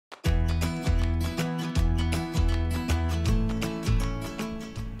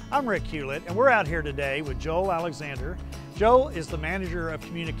I'm Rick Hewlett, and we're out here today with Joel Alexander. Joel is the Manager of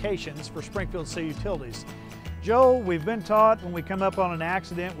Communications for Springfield City Utilities. Joel, we've been taught when we come up on an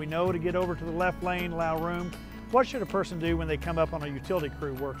accident, we know to get over to the left lane, allow room. What should a person do when they come up on a utility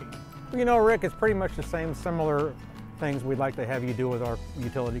crew working? Well, you know, Rick, it's pretty much the same similar things we'd like to have you do with our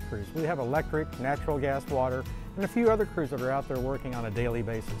utility crews. We have electric, natural gas, water, and a few other crews that are out there working on a daily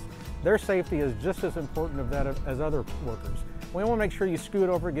basis. Their safety is just as important of that as other workers. We want to make sure you scoot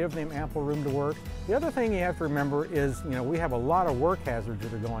over, give them ample room to work. The other thing you have to remember is, we have a lot of work hazards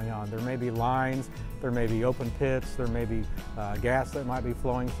that are going on. There may be lines, there may be open pits, there may be gas that might be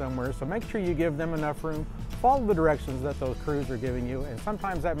flowing somewhere. So make sure you give them enough room. Follow the directions that those crews are giving you, and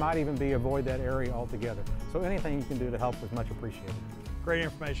sometimes that might even be avoid that area altogether. So anything you can do to help is much appreciated. Great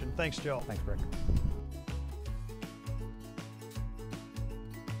information. Thanks, Joel. Thanks, Rick.